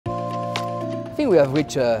think we have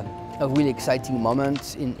reached a really exciting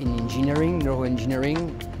moment in engineering,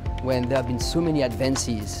 neuroengineering, when there have been so many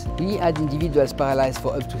advances. We had individuals paralyzed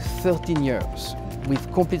for up to 13 years.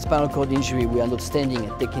 With complete spinal cord injury, we are not standing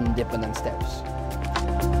and taking independent steps.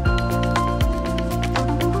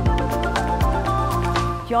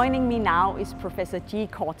 Joining me now is Professor G.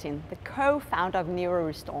 Courtine, the co-founder of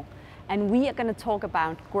NeuroRestore. And we are going to talk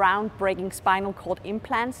about groundbreaking spinal cord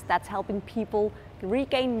implants that's helping people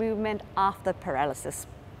regain movement after paralysis.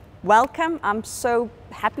 Welcome, I'm so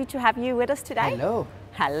happy to have you with us today. Hello.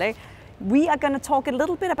 Hello. We are going to talk a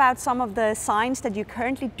little bit about some of the science that you're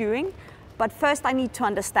currently doing, but first I need to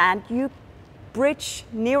understand, you bridge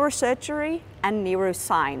neurosurgery and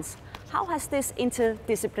neuroscience. How has this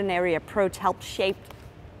interdisciplinary approach helped shape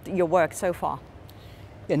your work so far?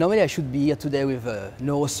 Yeah, normally I should be here today with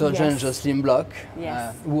neurosurgeon Jocelyn Bloch,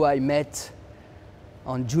 who I met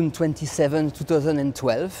on June 27,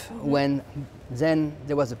 2012, when then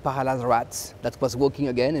there was a paralyzed rat that was walking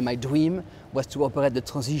again, and my dream was to operate the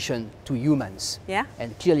transition to humans. Yeah.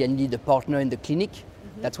 And clearly I needed a partner in the clinic.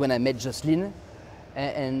 That's when I met Jocelyn,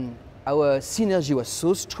 and our synergy was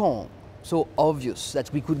so strong, so obvious,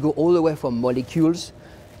 that we could go all the way from molecules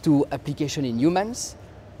to application in humans,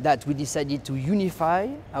 that we decided to unify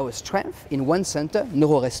our strength in one center,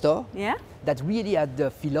 NeuroRestore, that really had the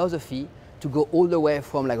philosophy to go all the way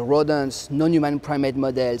from like rodents, non-human primate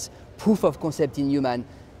models, proof of concept in human,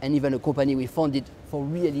 and even a company we founded for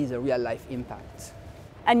really the real life impact.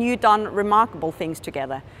 And you've done remarkable things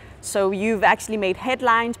together. So you've actually made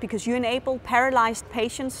headlines because you enable paralyzed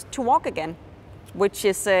patients to walk again, which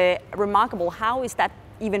is remarkable. How is that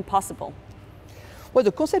even possible? Well,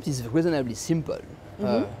 the concept is reasonably simple.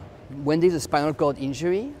 When there's a spinal cord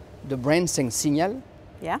injury, the brain sends signal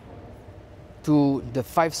to the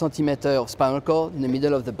 5 centimeter of spinal cord in the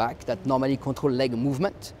middle of the back that normally control leg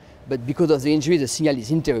movement. But because of the injury, the signal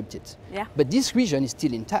is interrupted. But this region is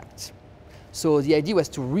still intact. So the idea was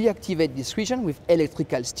to reactivate this region with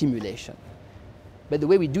electrical stimulation. But the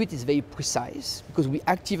way we do it is very precise, because we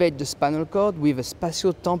activate the spinal cord with a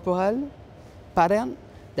spatio-temporal pattern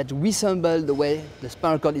that resembles the way the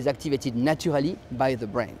spinal cord is activated naturally by the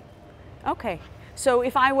brain. Okay. So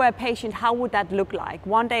if I were a patient, how would that look like?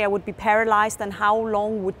 One day I would be paralyzed, and how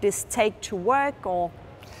long would this take to work? Or?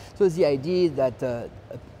 So the idea is that the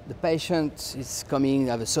patient is coming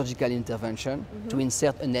to have a surgical intervention to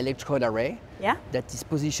insert an electrode array that is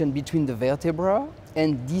positioned between the vertebra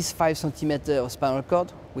and this 5 centimeter of spinal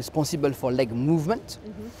cord responsible for leg movement.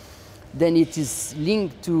 Then it is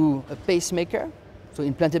linked to a pacemaker, so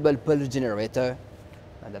implantable pulse generator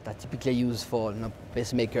that are typically used for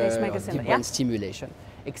pacemaker or deep brain stimulation,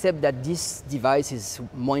 except that this device is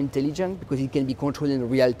more intelligent because it can be controlled in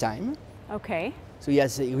real time. Okay. So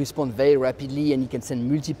he responds very rapidly, and he can send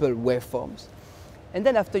multiple waveforms. And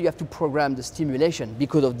then after, you have to program the stimulation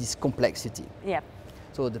because of this complexity.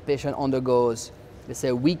 So the patient undergoes, let's say,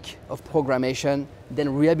 a week of programmation,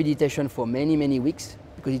 then rehabilitation for many, many weeks,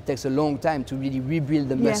 because it takes a long time to really rebuild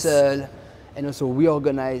the muscle and also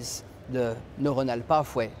reorganize the neuronal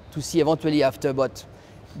pathway to see eventually after about,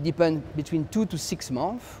 between 2 to 6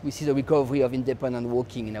 months, we see the recovery of independent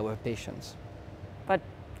walking in our patients. But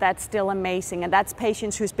that's still amazing, and that's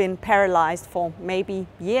patients who's been paralyzed for maybe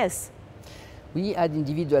years. We had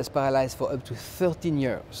individuals paralyzed for up to 13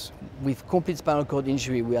 years. With complete spinal cord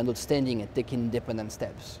injury, we are not standing and taking independent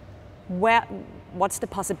steps. What's the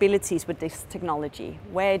possibilities with this technology?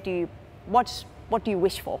 What do you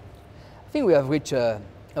wish for? I think we have reached a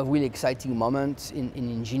really exciting moment in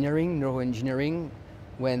engineering, neuroengineering,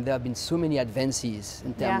 when there have been so many advances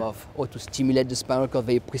in terms of how to stimulate the spinal cord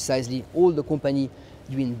very precisely. All the company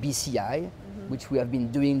doing BCI, which we have been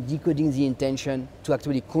doing, decoding the intention to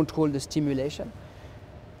actually control the stimulation.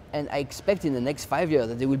 And I expect in the next 5 years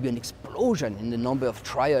that there will be an explosion in the number of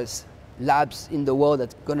trials, labs in the world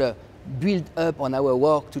that's going to build up on our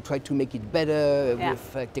work to try to make it better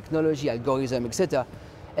with technology, algorithm, etc.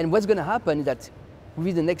 And what's going to happen is that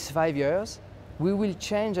within the next 5 years, we will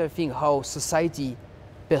change, I think, how society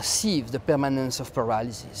perceives the permanence of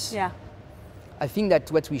paralysis. I think that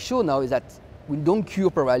what we show now is that we don't cure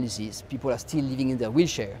paralysis. People are still living in their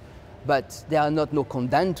wheelchair, but they are not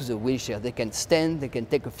condemned to the wheelchair. They can stand, they can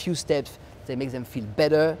take a few steps, they make them feel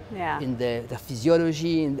better in their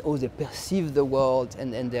physiology, and how they perceive the world,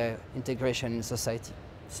 and their integration in society.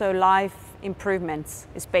 So life improvements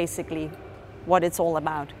is basically what it's all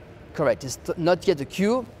about. Correct. It's not yet a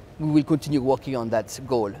cure. We will continue working on that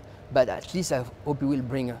goal, but at least I hope it will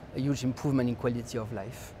bring a huge improvement in quality of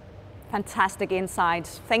life. Fantastic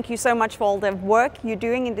insights. Thank you so much for all the work you're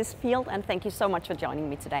doing in this field, and thank you so much for joining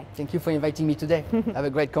me today. Thank you for inviting me today. Have a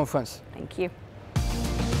great conference. Thank you.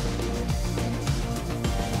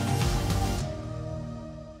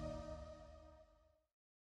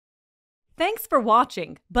 for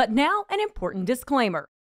watching, but now an important disclaimer.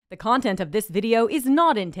 The content of this video is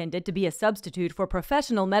not intended to be a substitute for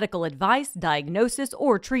professional medical advice, diagnosis,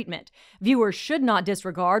 or treatment. Viewers should not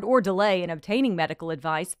disregard or delay in obtaining medical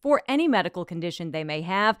advice for any medical condition they may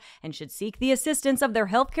have and should seek the assistance of their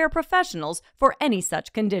healthcare professionals for any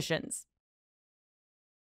such conditions.